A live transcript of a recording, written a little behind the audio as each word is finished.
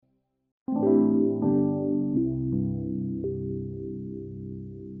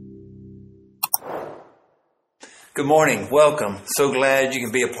Good morning. Welcome. So glad you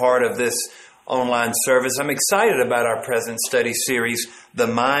can be a part of this online service. I'm excited about our present study series, The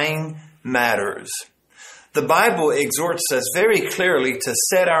Mind Matters. The Bible exhorts us very clearly to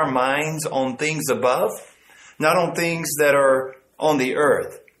set our minds on things above, not on things that are on the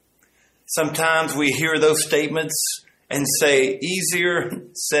earth. Sometimes we hear those statements and say, easier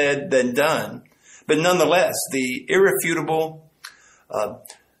said than done. But nonetheless, the irrefutable,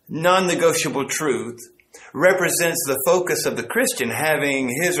 non-negotiable truth represents the focus of the Christian having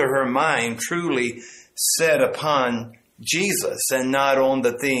his or her mind truly set upon Jesus and not on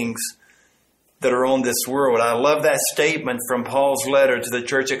the things that are on this world. I love that statement from Paul's letter to the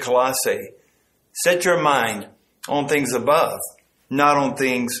church at Colossae. Set your mind on things above, not on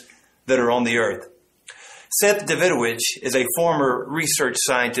things that are on the earth. Seth Davidowich is a former research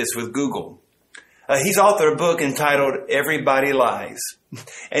scientist with Google. He's authored a book entitled Everybody Lies.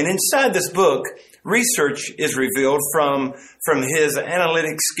 And inside this book, research is revealed from his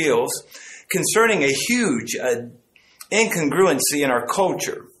analytic skills concerning a huge incongruency in our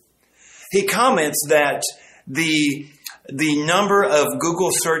culture. He comments that the number of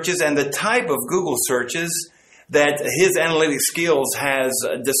Google searches and the type of Google searches that his analytic skills has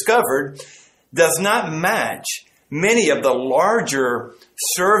discovered does not match many of the larger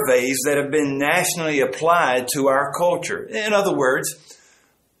surveys that have been nationally applied to our culture. In other words,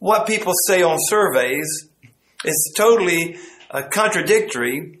 what people say on surveys is totally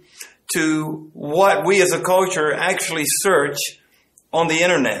contradictory to what we as a culture actually search on the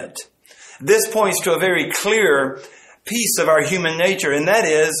internet. This points to a very clear piece of our human nature, and that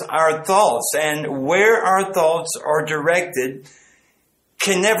is our thoughts. And where our thoughts are directed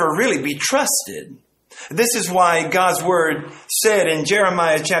can never really be trusted. This is why God's Word said in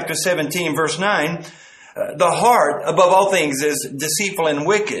Jeremiah chapter 17, verse 9, the heart, above all things, is deceitful and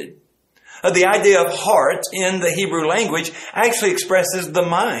wicked. The idea of heart in the Hebrew language actually expresses the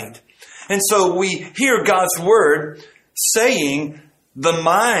mind. And so we hear God's Word saying the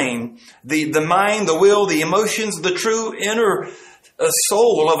mind, the will, the emotions, the true inner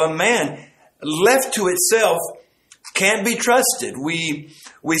soul of a man left to itself can't be trusted. We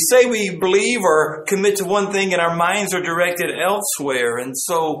say we believe or commit to one thing and our minds are directed elsewhere. And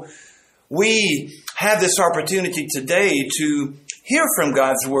so we have this opportunity today to hear from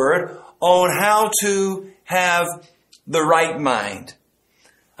God's Word on how to have the right mind.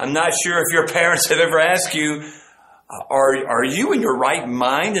 I'm not sure if your parents have ever asked you, are you in your right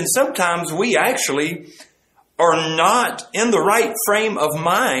mind? And sometimes we actually are not in the right frame of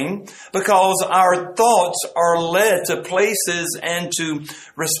mind because our thoughts are led to places and to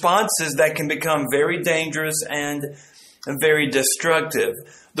responses that can become very dangerous and very destructive.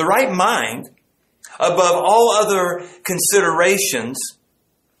 The right mind, above all other considerations,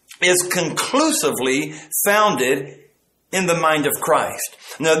 is conclusively founded in the mind of Christ.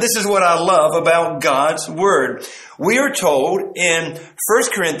 Now, this is what I love about God's Word. We are told in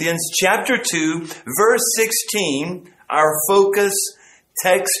 1 Corinthians chapter 2, verse 16, our focus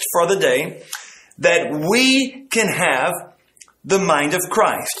text for the day, that we can have the mind of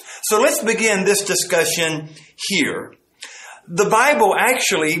Christ. So let's begin this discussion here. The Bible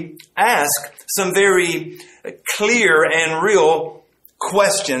actually asks some very clear and real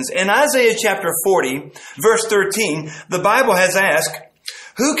questions. In Isaiah chapter 40, verse 13, the Bible has asked,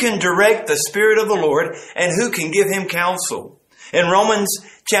 who can direct the Spirit of the Lord and who can give him counsel? In Romans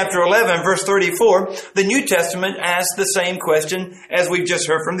chapter 11, verse 34, the New Testament asks the same question as we've just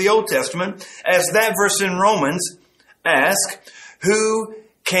heard from the Old Testament, as that verse in Romans asks, who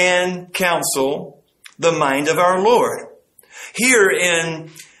can counsel the mind of our Lord? Here in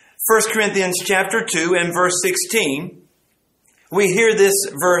 1 Corinthians chapter 2 and verse 16, we hear this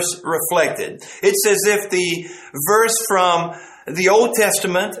verse reflected. It's as if the verse from the Old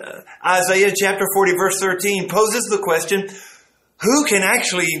Testament, Isaiah chapter 40, verse 13, poses the question, who can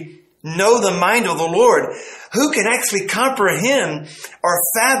actually know the mind of the Lord? Who can actually comprehend or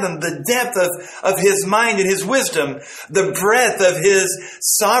fathom the depth of his mind and his wisdom, the breadth of his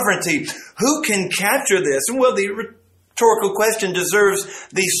sovereignty? Who can capture this? Well, the rhetorical question deserves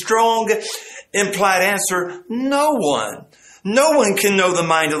the strong implied answer, no one. No one can know the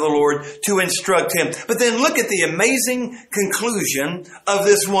mind of the Lord to instruct him. But then look at the amazing conclusion of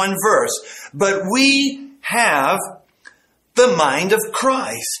this one verse. But we have the mind of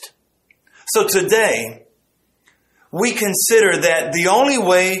Christ. So today, we consider that the only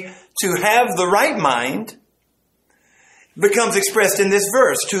way to have the right mind becomes expressed in this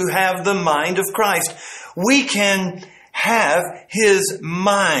verse, to have the mind of Christ. We can have his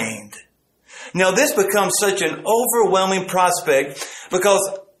mind. Now, this becomes such an overwhelming prospect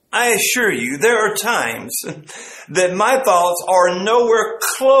because I assure you, there are times that my thoughts are nowhere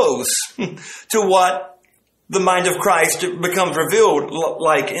close to what the mind of Christ becomes revealed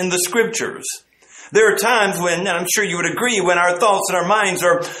like in the Scriptures. There are times when, and I'm sure you would agree, when our thoughts and our minds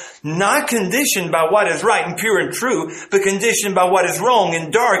are not conditioned by what is right and pure and true, but conditioned by what is wrong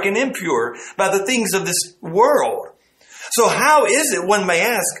and dark and impure, by the things of this world. So how is it, one may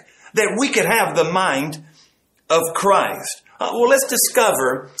ask, that we could have the mind of Christ? Well, let's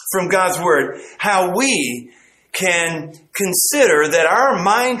discover from God's Word how we can consider that our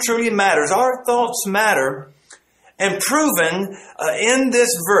mind truly matters, our thoughts matter, and proven in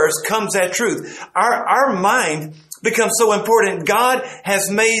this verse comes that truth. Our mind becomes so important. God has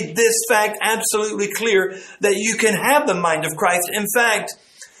made this fact absolutely clear that you can have the mind of Christ. In fact,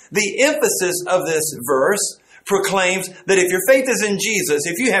 the emphasis of this verse proclaims that if your faith is in Jesus,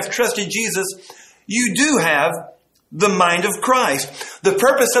 if you have trusted Jesus, you do have the mind of Christ. The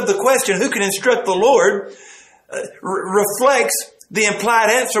purpose of the question, who can instruct the Lord, reflects the implied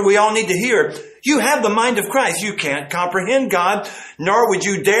answer we all need to hear. You have the mind of Christ. You can't comprehend God, nor would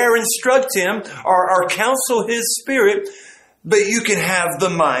you dare instruct Him or counsel His Spirit, but you can have the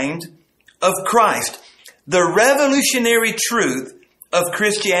mind of Christ. The revolutionary truth of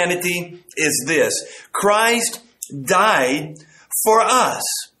Christianity is this: Christ died for us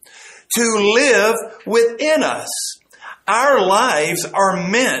to live within us. Our lives are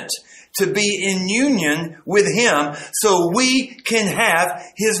meant to be in union with Him so we can have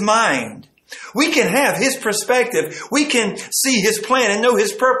His mind. We can have His perspective. We can see His plan and know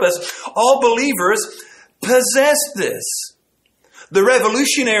His purpose. All believers possess this. The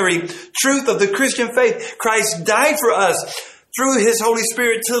revolutionary truth of the Christian faith: Christ died for us through His Holy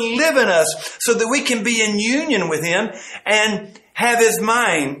Spirit to live in us so that we can be in union with Him and have His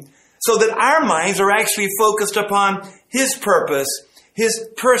mind, so that our minds are actually focused upon His purpose, His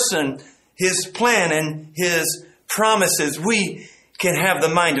person, His plan, and His promises. We can have the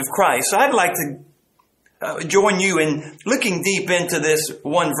mind of Christ. So I'd like to join you in looking deep into this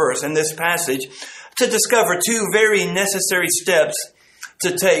one verse and this passage to discover two very necessary steps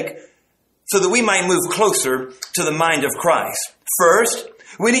to take so that we might move closer to the mind of Christ. First,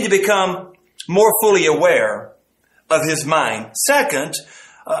 we need to become more fully aware of His mind. Second,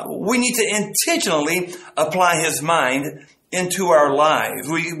 we need to intentionally apply His mind into our lives.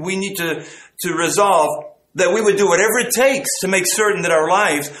 We need to resolve that we would do whatever it takes to make certain that our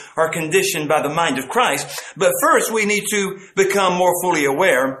lives are conditioned by the mind of Christ. But first, we need to become more fully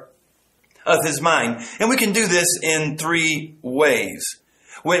aware of His mind. And we can do this in three ways.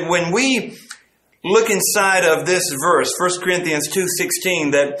 When we look inside of this verse, 1 Corinthians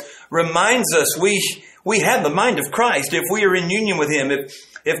 2:16, that reminds us we have the mind of Christ if we are in union with Him,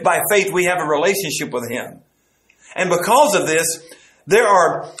 if by faith we have a relationship with Him. And because of this, there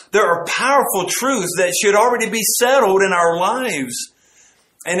are powerful truths that should already be settled in our lives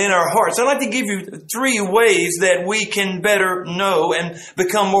and in our hearts. I'd like to give you three ways that we can better know and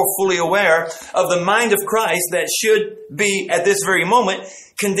become more fully aware of the mind of Christ that should be, at this very moment,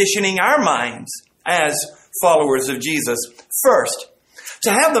 conditioning our minds as followers of Jesus. First,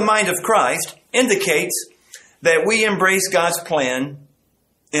 to have the mind of Christ indicates that we embrace God's plan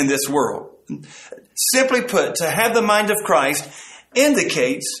in this world. Simply put, to have the mind of Christ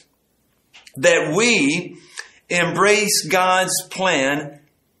indicates that we embrace God's plan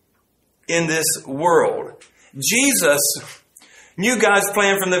in this world. Jesus knew God's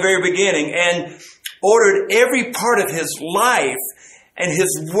plan from the very beginning and ordered every part of His life and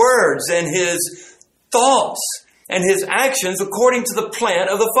His words and His thoughts and His actions according to the plan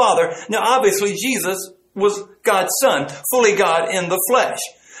of the Father. Now, obviously, Jesus was God's Son, fully God in the flesh.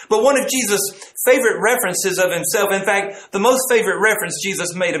 But one of Jesus' favorite references of Himself, in fact, the most favorite reference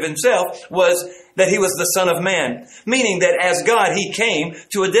Jesus made of Himself was that He was the Son of Man, meaning that as God, He came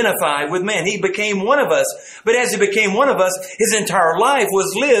to identify with man. He became one of us. But as He became one of us, His entire life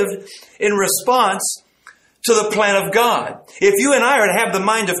was lived in response to the plan of God. If you and I are to have the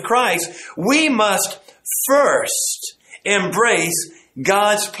mind of Christ, we must first embrace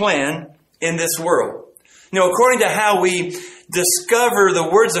God's plan in this world. Now, according to how we discover the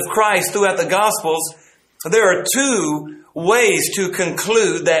words of Christ throughout the Gospels, there are two ways to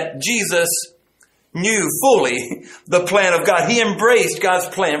conclude that Jesus knew fully the plan of God. He embraced God's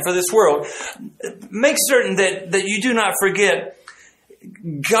plan for this world. Make certain that you do not forget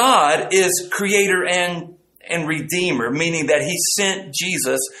God is creator and redeemer, meaning that He sent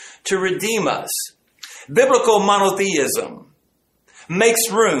Jesus to redeem us. Biblical monotheism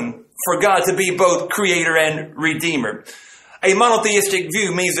makes room for God to be both creator and redeemer. A monotheistic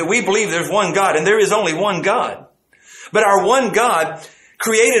view means that we believe there's one God and there is only one God. But our one God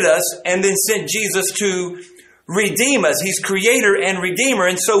created us and then sent Jesus to redeem us. He's creator and redeemer.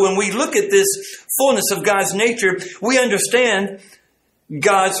 And so when we look at this fullness of God's nature, we understand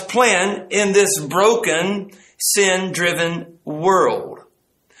God's plan in this broken, sin-driven world.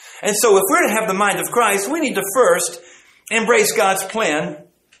 And so if we're to have the mind of Christ, we need to first embrace God's plan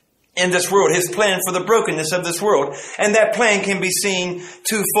in this world, His plan for the brokenness of this world. And that plan can be seen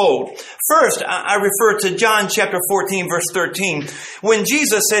twofold. First, I refer to John chapter 14, verse 13, when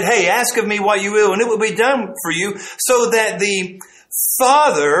Jesus said, "Hey, ask of me what you will, and it will be done for you, so that the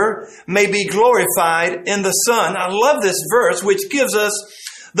Father may be glorified in the Son." I love this verse, which gives us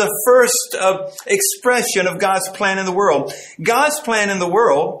the first expression of God's plan in the world. God's plan in the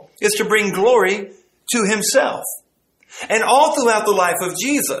world is to bring glory to Himself. And all throughout the life of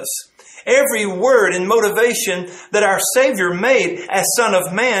Jesus, every word and motivation that our Savior made as Son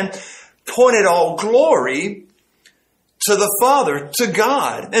of Man pointed all glory to the Father, to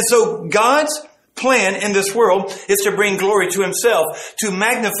God. And so God's plan in this world is to bring glory to Himself, to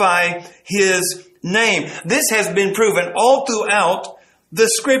magnify His name. This has been proven all throughout the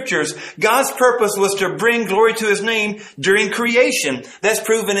Scriptures. God's purpose was to bring glory to His name during creation. That's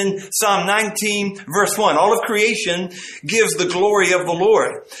proven in Psalm 19, verse 1. All of creation gives the glory of the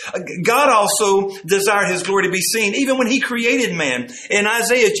Lord. God also desired His glory to be seen even when He created man. In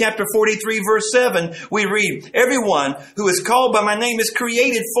Isaiah chapter 43, verse 7, we read, "Everyone who is called by my name is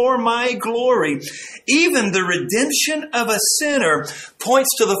created for my glory." Even the redemption of a sinner points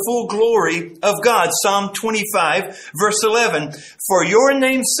to the full glory of God. Psalm 25, verse 11, "For your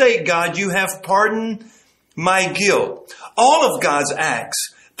name's sake, God, you have pardoned my guilt." All of God's acts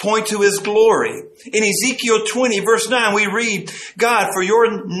point to His glory. In Ezekiel 20, verse 9, we read, "God, for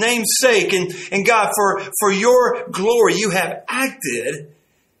your name's sake, and God, for your glory, you have acted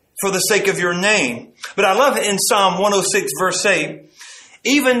for the sake of your name." But I love it in Psalm 106, verse 8.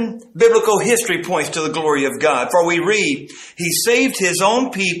 Even biblical history points to the glory of God. For we read, "He saved His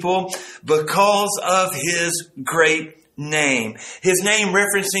own people because of His great name." His name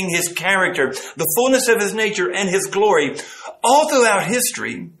referencing His character, the fullness of His nature and His glory. All throughout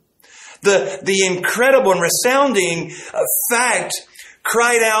history, the incredible and resounding fact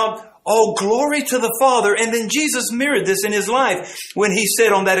cried out, "All glory to the Father." And then Jesus mirrored this in His life when He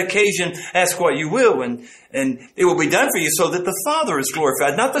said on that occasion, "Ask what you will, and it will be done for you," so that the Father is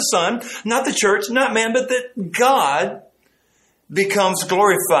glorified. Not the Son, not the church, not man, but that God becomes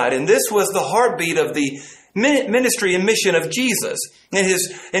glorified. And this was the heartbeat of the ministry and mission of Jesus in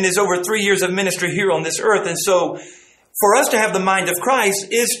his over 3 years of ministry here on this earth. And so for us to have the mind of Christ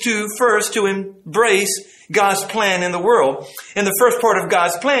is to first to embrace God's plan in the world. And the first part of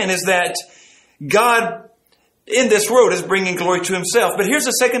God's plan is that God in this world is bringing glory to Himself. But here's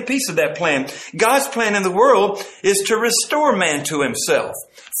the second piece of that plan. God's plan in the world is to restore man to Himself.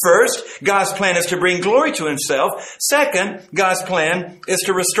 First, God's plan is to bring glory to Himself. Second, God's plan is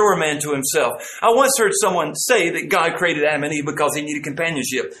to restore man to Himself. I once heard someone say that God created Adam and Eve because He needed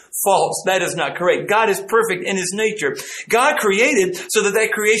companionship. False. That is not correct. God is perfect in His nature. God created so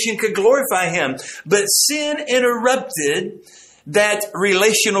that creation could glorify Him. But sin interrupted that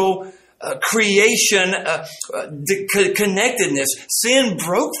relational creation connectedness. Sin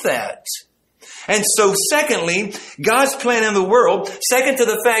broke that. And so secondly, God's plan in the world, second to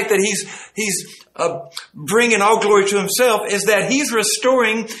the fact that He's bringing all glory to Himself, is that He's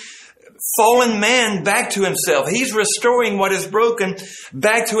restoring fallen man back to Himself. He's restoring what is broken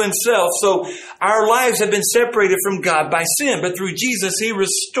back to Himself. So our lives have been separated from God by sin, but through Jesus, He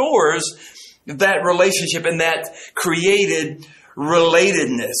restores that relationship and that created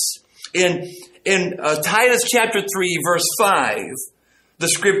relatedness. In Titus chapter 3, verse 5, the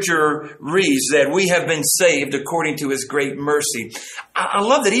Scripture reads that we have been saved according to His great mercy. I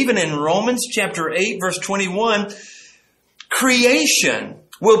love that even in Romans chapter 8, verse 21, creation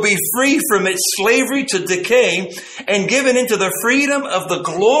will be free from its slavery to decay and given into the freedom of the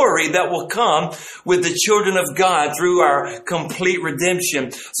glory that will come with the children of God through our complete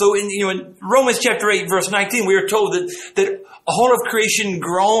redemption. So in Romans chapter 8, verse 19, we are told that all of creation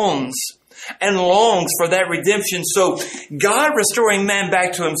groans and longs for that redemption. So God restoring man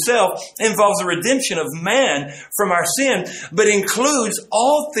back to Himself involves the redemption of man from our sin, but includes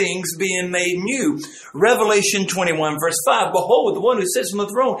all things being made new. Revelation 21 verse 5, "Behold, the one who sits on the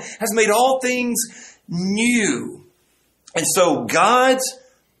throne has made all things new." And so God's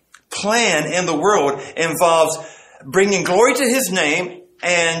plan in the world involves bringing glory to His name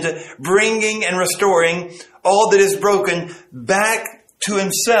and bringing and restoring all that is broken back to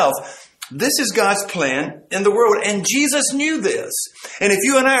Himself. This is God's plan in the world, and Jesus knew this. And if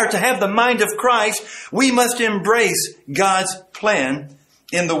you and I are to have the mind of Christ, we must embrace God's plan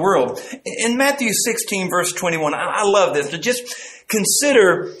in the world. In Matthew 16, verse 21, I love this. To just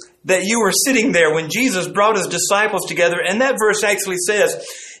consider that you were sitting there when Jesus brought his disciples together. And that verse actually says,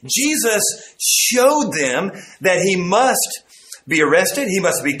 Jesus showed them that he must be arrested, he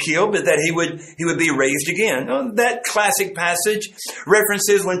must be killed, but that he would be raised again. That classic passage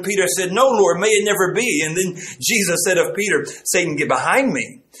references when Peter said, "No, Lord, may it never be." And then Jesus said of Peter, "Satan, get behind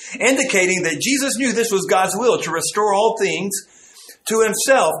me," indicating that Jesus knew this was God's will to restore all things to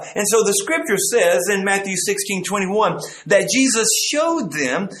himself. And so the scripture says in Matthew 16:21 that Jesus showed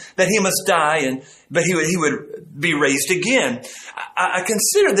them that he must die, but he would be raised again. I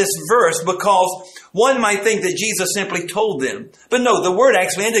consider this verse because one might think that Jesus simply told them. But no, the word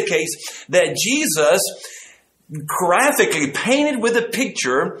actually indicates that Jesus graphically painted with a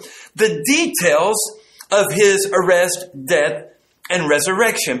picture the details of his arrest, death, and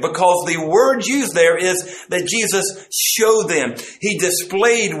resurrection, because the word used there is that Jesus showed them. He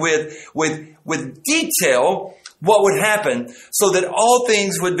displayed with detail what would happen so that all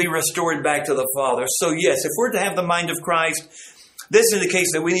things would be restored back to the Father. So yes, if we're to have the mind of Christ, this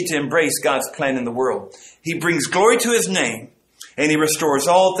indicates that we need to embrace God's plan in the world. He brings glory to his name, and he restores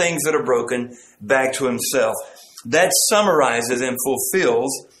all things that are broken back to himself. That summarizes and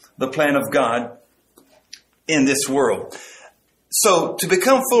fulfills the plan of God in this world. So to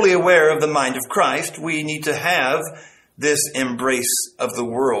become fully aware of the mind of Christ, we need to have this embrace of the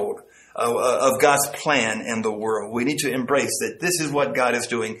world, of God's plan in the world. We need to embrace that this is what God is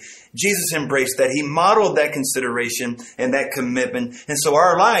doing. Jesus embraced that. He modeled that consideration and that commitment. And so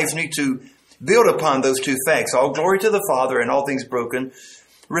our lives need to build upon those two facts. All glory to the Father and all things broken,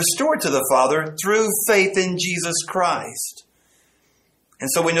 restored to the Father through faith in Jesus Christ. And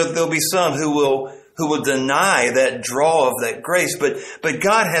so we know that there'll be some who will deny that draw of that grace. But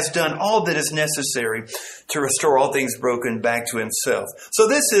God has done all that is necessary to restore all things broken back to himself. So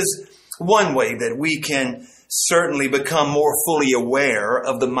this is one way that we can certainly become more fully aware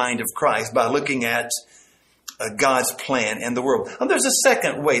of the mind of Christ, by looking at God's plan in the world. And there's a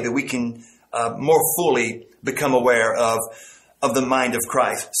second way that we can more fully become aware of the mind of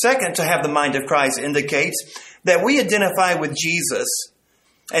Christ. Second, to have the mind of Christ indicates that we identify with Jesus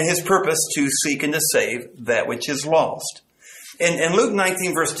and his purpose to seek and to save that which is lost. In Luke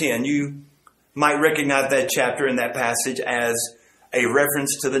 19, verse 10, you might recognize that chapter and that passage as a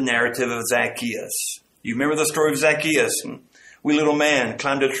reference to the narrative of Zacchaeus. You remember the story of Zacchaeus? Wee little man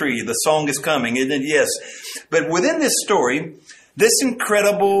climbed a tree. The song is coming, isn't it? Yes. But within this story, this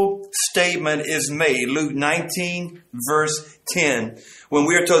incredible statement is made. Luke 19, verse 10, when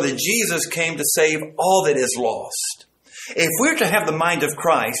we are told that Jesus came to save all that is lost. If we're to have the mind of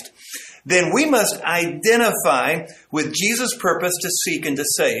Christ, then we must identify with Jesus' purpose to seek and to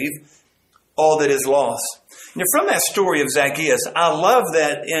save all that is lost. Now, from that story of Zacchaeus, I love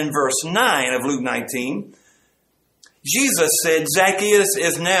that in verse 9 of Luke 19, Jesus said, Zacchaeus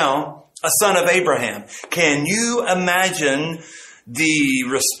is now a son of Abraham. Can you imagine the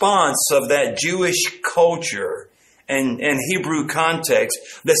response of that Jewish culture and Hebrew context,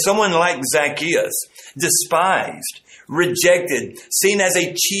 that someone like Zacchaeus, despised, rejected, seen as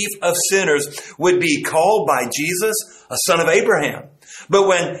a chief of sinners, would be called by Jesus a son of Abraham? But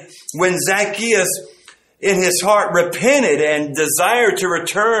when Zacchaeus in his heart repented and desired to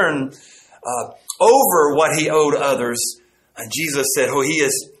return over what he owed others, and Jesus said,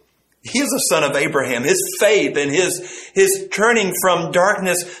 he is a son of Abraham. His faith and his turning from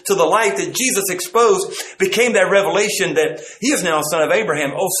darkness to the light that Jesus exposed became that revelation that he is now a son of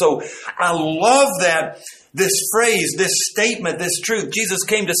Abraham. Also, I love that this phrase, this statement, this truth, Jesus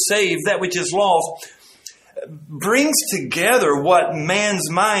came to save that which is lost, brings together what man's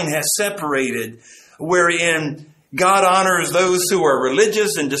mind has separated, wherein God honors those who are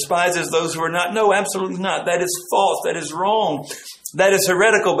religious and despises those who are not. No, absolutely not. That is false. That is wrong. That is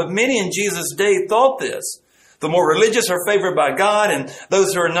heretical. But many in Jesus' day thought this. The more religious are favored by God, and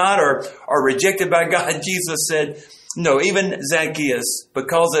those who are not are rejected by God. Jesus said, no, even Zacchaeus,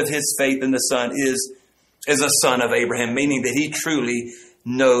 because of his faith in the Son, is a son of Abraham, meaning that he truly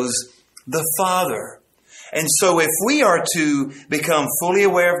knows the Father. And so if we are to become fully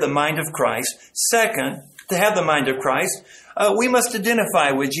aware of the mind of Christ, second, to have the mind of Christ, we must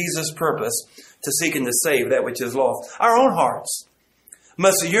identify with Jesus' purpose to seek and to save that which is lost. Our own hearts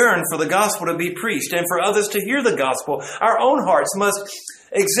must yearn for the gospel to be preached and for others to hear the gospel. Our own hearts must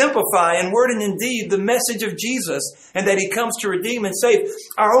exemplify in word and in deed the message of Jesus, and that he comes to redeem and save.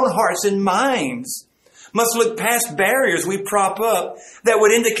 Our own hearts and minds must look past barriers we prop up that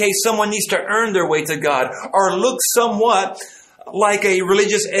would indicate someone needs to earn their way to God, or look somewhat like a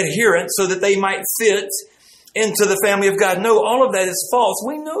religious adherent so that they might fit into the family of God. No, all of that is false.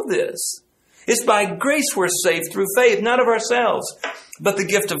 We know this. It's by grace we're saved through faith, not of ourselves, but the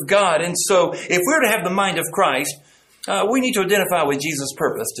gift of God. And so if we're to have the mind of Christ, we need to identify with Jesus'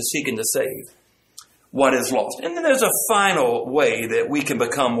 purpose to seek and to save what is lost. And then there's a final way that we can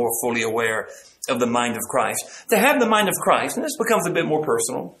become more fully aware of the mind of Christ. To have the mind of Christ, and this becomes a bit more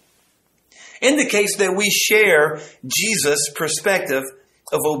personal, indicates that we share Jesus' perspective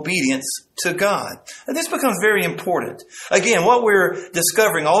of obedience to God. And this becomes very important. Again, what we're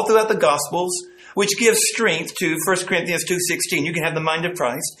discovering all throughout the Gospels, which gives strength to 1 Corinthians 2:16, you can have the mind of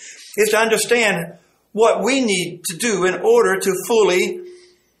Christ, is to understand what we need to do in order to fully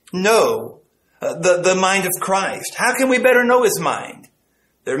know the mind of Christ. How can we better know His mind?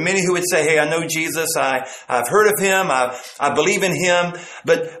 There are many who would say, hey, I know Jesus, I've heard of Him, I believe in Him,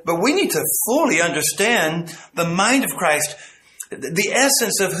 but we need to fully understand the mind of Christ, the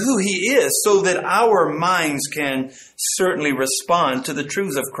essence of who He is, so that our minds can certainly respond to the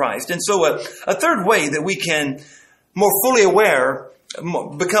truths of Christ. And so a third way that we can become more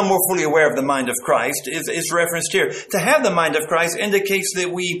fully aware of the mind of Christ is referenced here. To have the mind of Christ indicates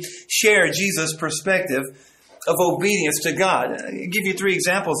that we share Jesus' perspective of obedience to God. I'll give you 3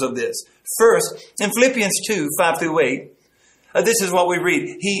 examples of this. First, in Philippians 2:5-8, this is what we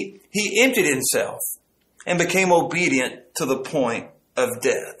read. He emptied Himself and became obedient to the point of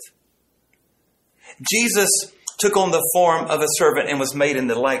death. Jesus took on the form of a servant and was made in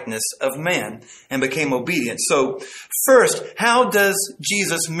the likeness of man and became obedient. So first, how does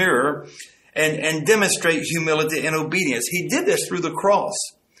Jesus mirror and demonstrate humility and obedience? He did this through the cross.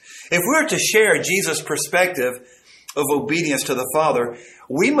 If we're to share Jesus' perspective of obedience to the Father,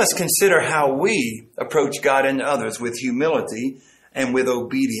 we must consider how we approach God and others with humility and with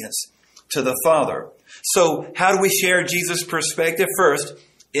obedience to the Father. So how do we share Jesus' perspective? First,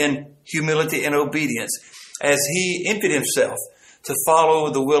 in humility and obedience. As He emptied Himself to follow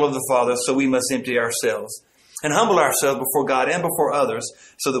the will of the Father, so we must empty ourselves and humble ourselves before God and before others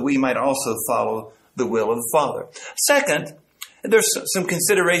so that we might also follow the will of the Father. Second, there's some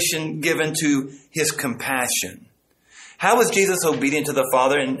consideration given to His compassion. How was Jesus obedient to the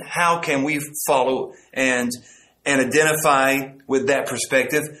Father, and how can we follow and identify with that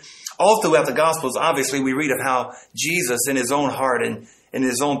perspective? All throughout the Gospels, obviously, we read of how Jesus in His own heart and in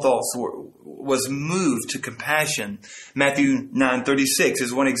His own thoughts was moved to compassion. Matthew 9:36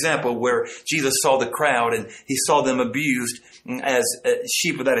 is one example where Jesus saw the crowd and He saw them abused as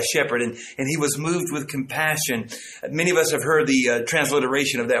sheep without a shepherd, and He was moved with compassion. Many of us have heard the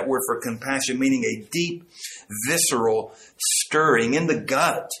transliteration of that word for compassion, meaning a deep, visceral stirring in the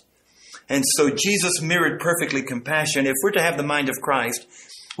gut. And so Jesus mirrored perfectly compassion. If we're to have the mind of Christ,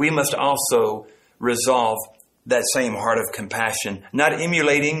 we must also resolve that same heart of compassion, not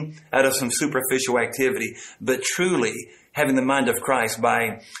emulating out of some superficial activity, but truly having the mind of Christ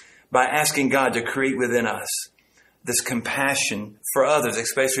by asking God to create within us this compassion for others,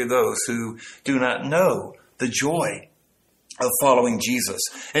 especially those who do not know the joy of following Jesus.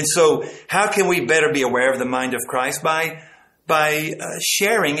 And so how can we better be aware of the mind of Christ? By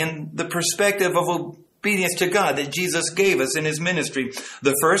sharing in the perspective of obedience to God that Jesus gave us in His ministry.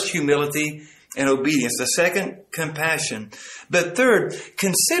 The first, humility and obedience. The second, compassion. But third,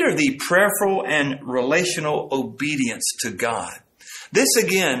 consider the prayerful and relational obedience to God. This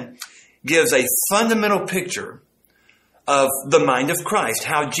again gives a fundamental picture of the mind of Christ,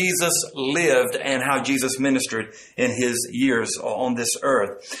 how Jesus lived and how Jesus ministered in His years on this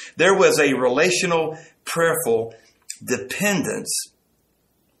earth. There was a relational, prayerful dependence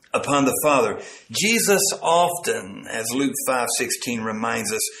upon the Father. Jesus often, as Luke 5:16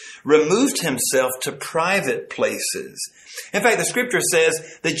 reminds us, removed Himself to private places. In fact, the scripture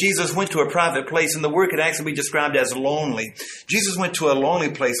says that Jesus went to a private place, and the word could actually be described as lonely. Jesus went to a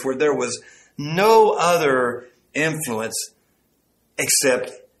lonely place where there was no other influence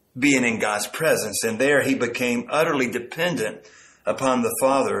except being in God's presence. And there He became utterly dependent upon the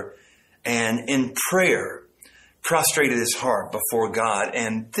Father, and in prayer prostrated His heart before God.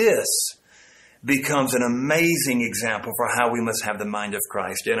 And this becomes an amazing example for how we must have the mind of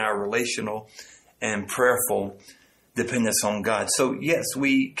Christ in our relational and prayerful dependence on God. So yes,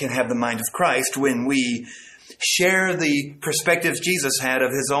 we can have the mind of Christ when we share the perspectives Jesus had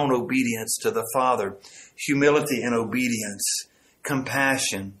of His own obedience to the Father, humility and obedience,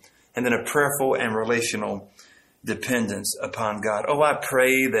 compassion, and then a prayerful and relational dependence upon God. Oh, I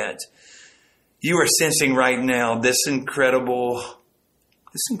pray that you are sensing right now this incredible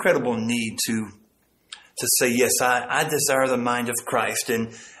need to say, yes, I desire the mind of Christ,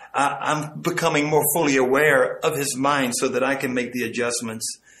 and I'm becoming more fully aware of His mind so that I can make the adjustments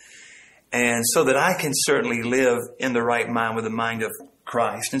and so that I can certainly live in the right mind with the mind of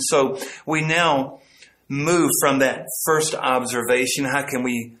Christ. And so we now move from that first observation, how can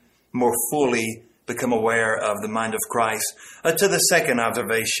we more fully become aware of the mind of Christ, to the second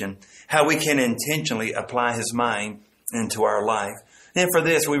observation, how we can intentionally apply his mind into our life. And for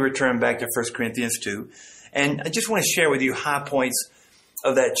this, we return back to 1 Corinthians 2. And I just want to share with you high points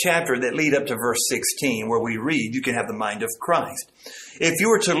of that chapter that lead up to verse 16, where we read, you can have the mind of Christ. If you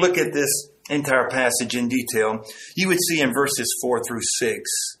were to look at this entire passage in detail, you would see in verses 4 through 6,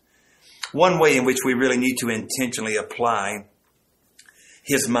 one way in which we really need to intentionally apply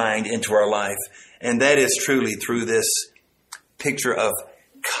his mind into our life. And that is truly through this picture of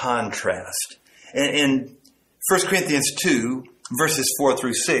contrast. In 1 Corinthians 2, verses 4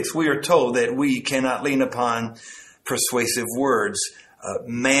 through 6, we are told that we cannot lean upon persuasive words,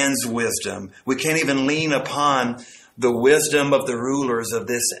 man's wisdom. We can't even lean upon the wisdom of the rulers of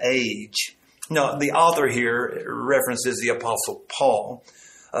this age. Now, the author here references the Apostle Paul.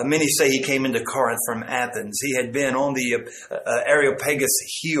 Many say he came into Corinth from Athens. He had been on the Areopagus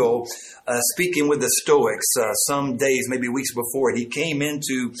hill speaking with the Stoics some days, maybe weeks before it. He came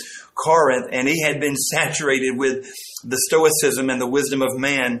into Corinth and he had been saturated with the Stoicism and the wisdom of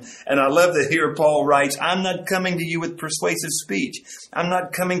man. And I love that here Paul writes, I'm not coming to you with persuasive speech. I'm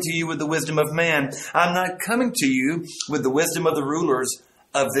not coming to you with the wisdom of man. I'm not coming to you with the wisdom of the rulers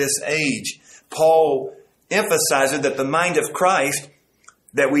of this age. Paul emphasizes that the mind of Christ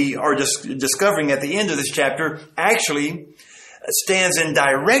that we are discovering at the end of this chapter actually stands in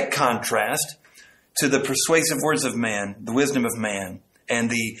direct contrast to the persuasive words of man, the wisdom of man, and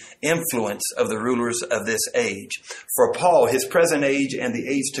the influence of the rulers of this age. For Paul, his present age and the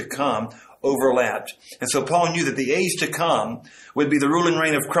age to come overlapped. And so Paul knew that the age to come would be the rule and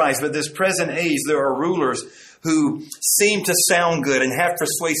reign of Christ. But this present age, there are rulers who seem to sound good and have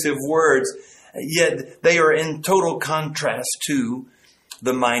persuasive words, yet they are in total contrast to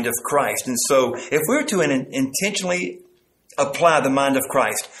the mind of Christ. And so if we're to intentionally apply the mind of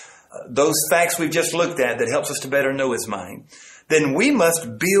Christ, those facts we've just looked at that helps us to better know his mind, then we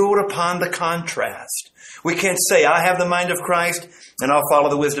must build upon the contrast. We can't say, I have the mind of Christ and I'll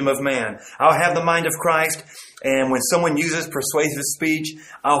follow the wisdom of man. I'll have the mind of Christ and when someone uses persuasive speech,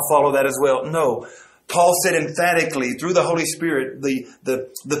 I'll follow that as well. No. Paul said emphatically through the Holy Spirit,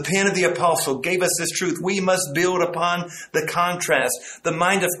 the pen of the apostle gave us this truth. We must build upon the contrast. The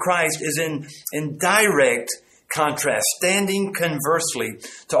mind of Christ is in direct contrast, standing conversely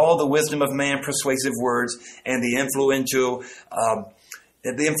to all the wisdom of man, persuasive words, and the influential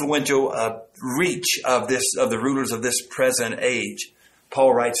reach of the rulers of this present age.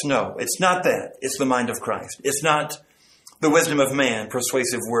 Paul writes, no, it's not that. It's the mind of Christ. It's not the wisdom of man,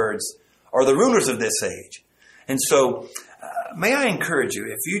 persuasive words, or the rulers of this age. And so, may I encourage you,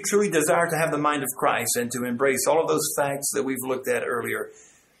 if you truly desire to have the mind of Christ and to embrace all of those facts that we've looked at earlier,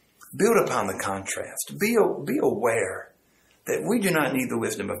 build upon the contrast. Be aware that we do not need the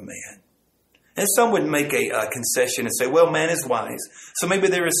wisdom of man. And some would make a concession and say, well, man is wise, so maybe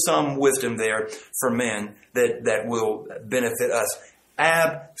there is some wisdom there for men that will benefit us.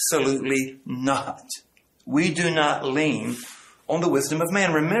 Absolutely not. We do not lean on the wisdom of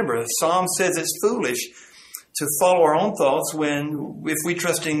man. Remember, Psalm says it's foolish to follow our own thoughts when, if we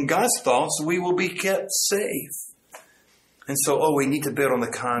trust in God's thoughts, we will be kept safe. And so, we need to build on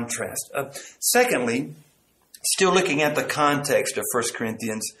the contrast. Secondly, still looking at the context of 1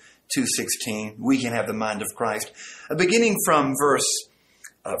 Corinthians 2:16, we can have the mind of Christ. Beginning from verse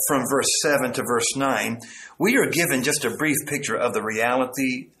 7 to verse 9, we are given just a brief picture of the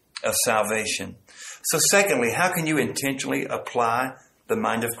reality of salvation. So secondly, how can you intentionally apply the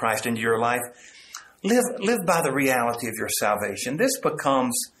mind of Christ into your life? Live by the reality of your salvation. This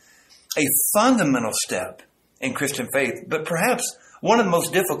becomes a fundamental step in Christian faith, but perhaps one of the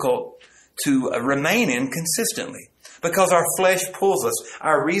most difficult to remain in consistently, because our flesh pulls us,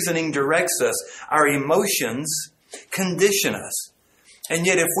 our reasoning directs us, our emotions condition us. And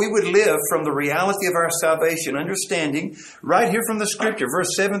yet if we would live from the reality of our salvation, understanding right here from the scripture,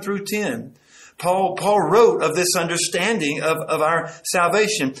 verse 7 through 10, Paul wrote of this understanding of our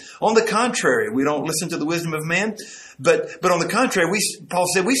salvation. On the contrary, we don't listen to the wisdom of man, but on the contrary, Paul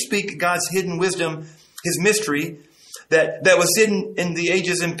said, we speak God's hidden wisdom, his mystery, that was hidden in the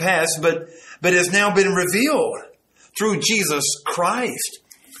ages in past, but has now been revealed through Jesus Christ.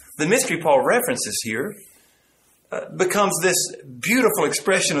 The mystery Paul references here becomes this beautiful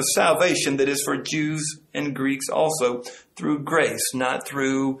expression of salvation that is for Jews and Greeks also through grace, not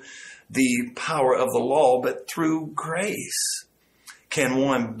through the power of the law, but through grace can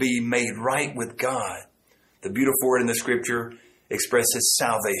one be made right with God. The beautiful word in the scripture expresses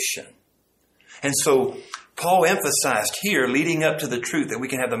salvation. And so Paul emphasized here, leading up to the truth that we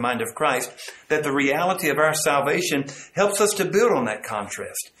can have the mind of Christ, that the reality of our salvation helps us to build on that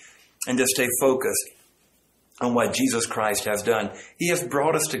contrast and to stay focused on what Jesus Christ has done. He has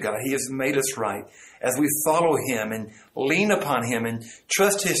brought us to God. He has made us right. As we follow Him and lean upon Him and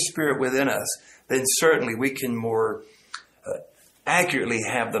trust His Spirit within us, then certainly we can more accurately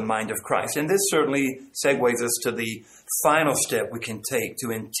have the mind of Christ. And this certainly segues us to the final step we can take to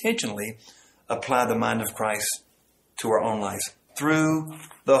intentionally apply the mind of Christ to our own lives through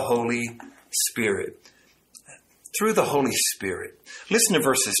the Holy Spirit. Through the Holy Spirit. Listen to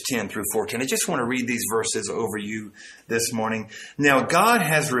verses 10 through 14. I just want to read these verses over you this morning. Now God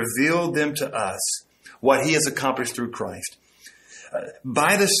has revealed them to us, what He has accomplished through Christ.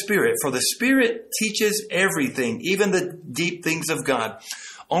 By the Spirit, for the Spirit teaches everything, even the deep things of God.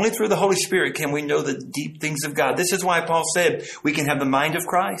 Only through the Holy Spirit can we know the deep things of God. This is why Paul said we can have the mind of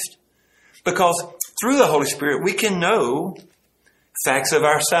Christ. Because through the Holy Spirit, we can know facts of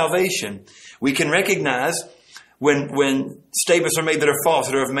our salvation. We can recognize when statements are made that are false,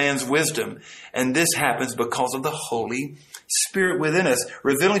 that are of man's wisdom. And this happens because of the Holy Spirit within us,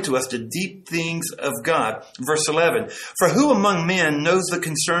 revealing to us the deep things of God. Verse 11, for who among men knows the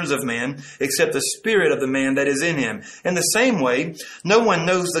concerns of man except the spirit of the man that is in him? In the same way, no one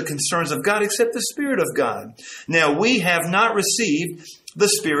knows the concerns of God except the Spirit of God. Now we have not received the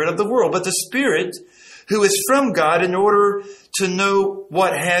spirit of the world, but the Spirit who is from God, in order to know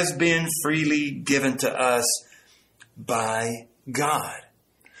what has been freely given to us by God.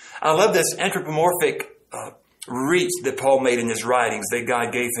 I love this anthropomorphic reach that Paul made in his writings that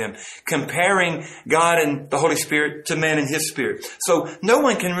God gave him, comparing God and the Holy Spirit to man and His Spirit. So no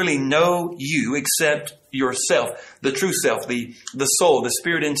one can really know you except yourself, the true self, the soul, the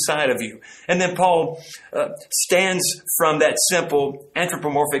Spirit inside of you. And then Paul stands from that simple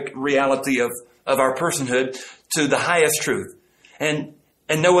anthropomorphic reality of our personhood to the highest truth. And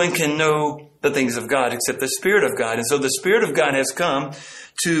no one can know the things of God except the Spirit of God. And so the Spirit of God has come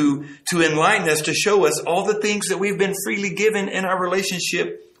to enlighten us, to show us all the things that we've been freely given in our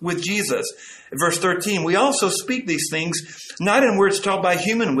relationship with Jesus. Verse 13, we also speak these things, not in words taught by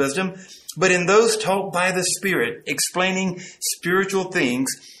human wisdom, but in those taught by the Spirit, explaining spiritual things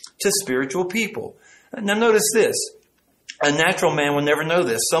to spiritual people. Now notice this. A natural man will never know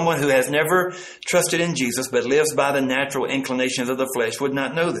this. Someone who has never trusted in Jesus but lives by the natural inclinations of the flesh would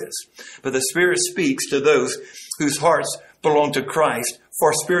not know this. But the Spirit speaks to those whose hearts belong to Christ,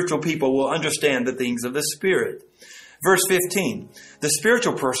 for spiritual people will understand the things of the Spirit. Verse 15, the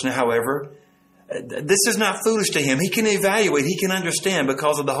spiritual person, however, this is not foolish to him. He can evaluate, he can understand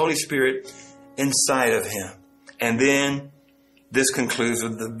because of the Holy Spirit inside of him. And then this concludes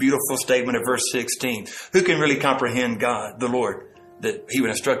with the beautiful statement of verse 16. Who can really comprehend God, the Lord, that He would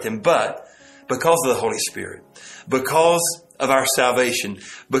instruct him? But because of the Holy Spirit, because of our salvation,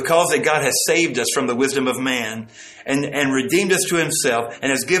 because that God has saved us from the wisdom of man and redeemed us to Himself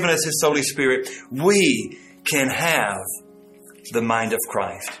and has given us His Holy Spirit, we can have the mind of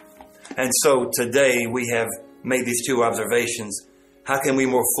Christ. And so today we have made these two observations. How can we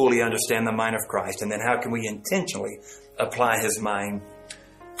more fully understand the mind of Christ? And then how can we intentionally apply His mind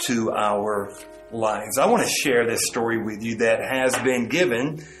to our lives? I want to share this story with you that has been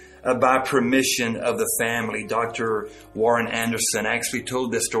given by permission of the family. Dr. Warren Anderson actually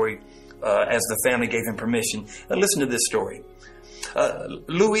told this story as the family gave him permission. Listen to this story.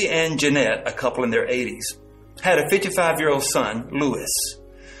 Louis and Jeanette, a couple in their 80s, had a 55-year-old son, Louis.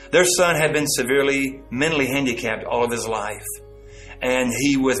 Their son had been severely mentally handicapped all of his life, and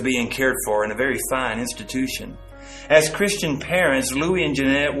he was being cared for in a very fine institution. As Christian parents, Louis and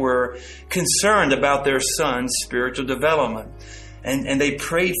Jeanette were concerned about their son's spiritual development, and they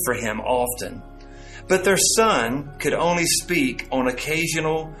prayed for him often. But their son could only speak on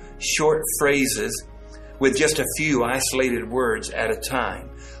occasional short phrases with just a few isolated words at a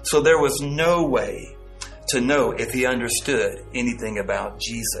time. So there was no way to know if he understood anything about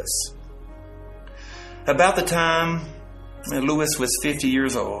Jesus. About the time Louis was 50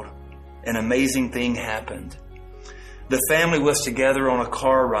 years old, an amazing thing happened. The family was together on a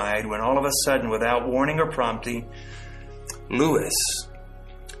car ride when all of a sudden, without warning or prompting, Louis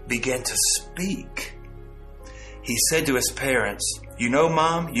began to speak. He said to his parents, "You know,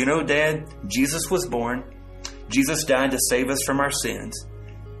 Mom, you know, Dad, Jesus was born. Jesus died to save us from our sins.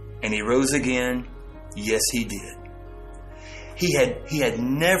 And He rose again. Yes, He did." He had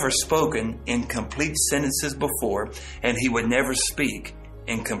never spoken in complete sentences before, and he would never speak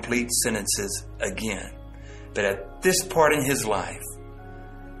in complete sentences again. But at this part in his life,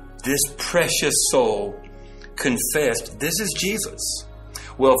 this precious soul confessed, "This is Jesus.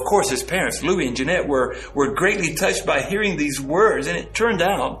 Well, of course, his parents, Louis and Jeanette, were greatly touched by hearing these words. And it turned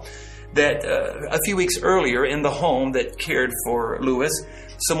out that a few weeks earlier in the home that cared for Louis,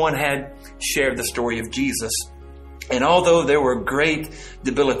 someone had shared the story of Jesus. And although there were great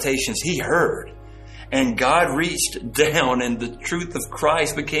debilitations, he heard. And God reached down and the truth of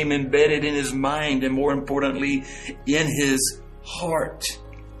Christ became embedded in his mind and, more importantly, in his heart.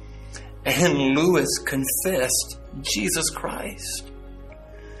 And Louis confessed Jesus Christ.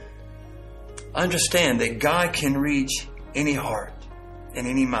 Understand that God can reach any heart and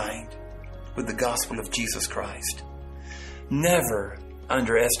any mind with the gospel of Jesus Christ. Never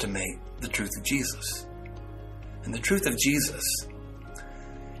underestimate the truth of Jesus. And the truth of Jesus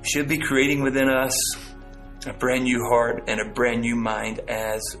should be creating within us a brand new heart and a brand new mind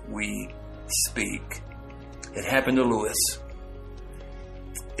as we speak. It happened to Louis.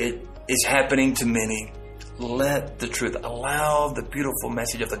 It is happening to many. Let the truth, allow the beautiful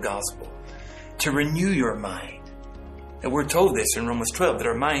message of the gospel to renew your mind. And we're told this in Romans 12, that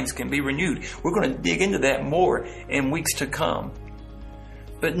our minds can be renewed. We're going to dig into that more in weeks to come.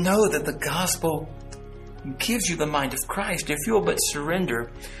 But know that the gospel gives you the mind of Christ if you'll but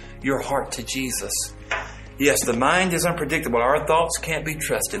surrender your heart to Jesus. Yes, the mind is unpredictable. Our thoughts can't be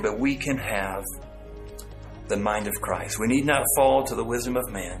trusted, but we can have the mind of Christ. We need not fall to the wisdom of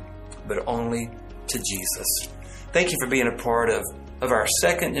man, but only to Jesus. Thank you for being a part of our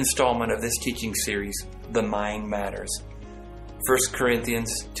second installment of this teaching series, The Mind Matters. 1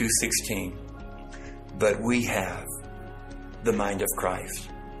 Corinthians 2:16. But we have the mind of Christ.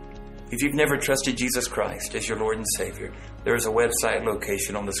 If you've never trusted Jesus Christ as your Lord and Savior, there is a website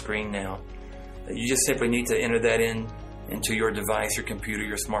location on the screen now. You just simply need to enter that into your device, your computer,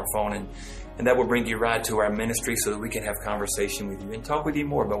 your smartphone, and that will bring you right to our ministry so that we can have conversation with you and talk with you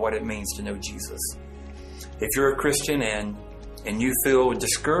more about what it means to know Jesus. If you're a Christian and you feel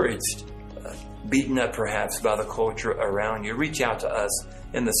discouraged, beaten up perhaps by the culture around you, reach out to us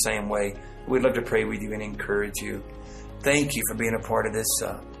in the same way. We'd love to pray with you and encourage you. Thank you for being a part of this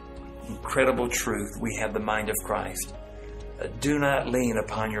incredible truth. We have the mind of Christ. Do not lean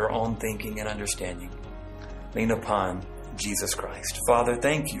upon your own thinking and understanding. Lean upon Jesus Christ. Father,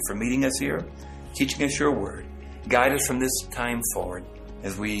 thank you for meeting us here, teaching us your word. Guide us from this time forward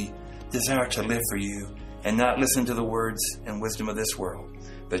as we desire to live for you and not listen to the words and wisdom of this world,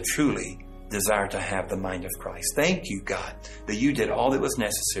 but truly desire to have the mind of Christ. Thank you, God, that you did all that was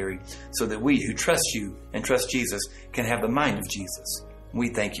necessary so that we who trust you and trust Jesus can have the mind of Jesus. We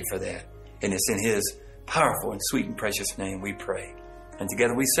thank you for that. And it's in his powerful and sweet and precious name we pray. And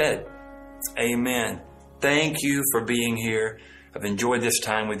together we said, amen. Thank you for being here. I've enjoyed this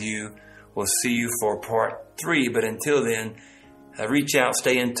time with you. We'll see you for part 3. But until then, reach out,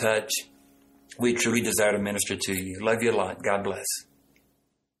 stay in touch. We truly desire to minister to you. Love you a lot. God bless.